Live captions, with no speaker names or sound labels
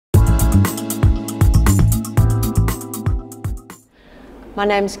My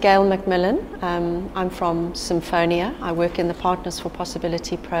name's Gail McMillan. I'm from Symphonia. I work in the Partners for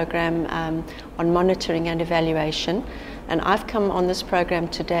Possibility program on monitoring and evaluation. And I've come on this program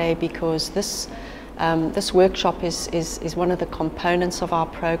today because this workshop is one of the components of our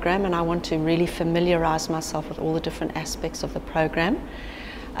program, and I want to really familiarize myself with all the different aspects of the program.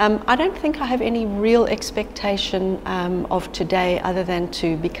 I don't think I have any real expectation of today other than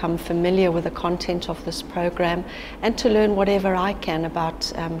to become familiar with the content of this program and to learn whatever I can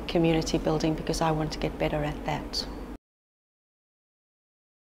about community building, because I want to get better at that.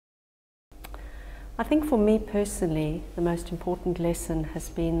 I think for me personally, the most important lesson has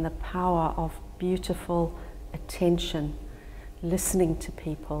been the power of beautiful attention, listening to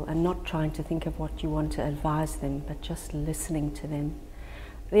people and not trying to think of what you want to advise them, but just listening to them.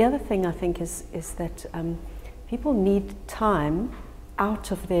 The other thing I think is that people need time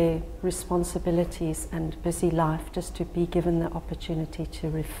out of their responsibilities and busy life just to be given the opportunity to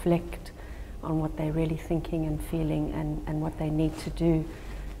reflect on what they're really thinking and feeling and what they need to do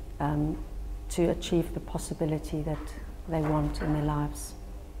to achieve the possibility that they want in their lives.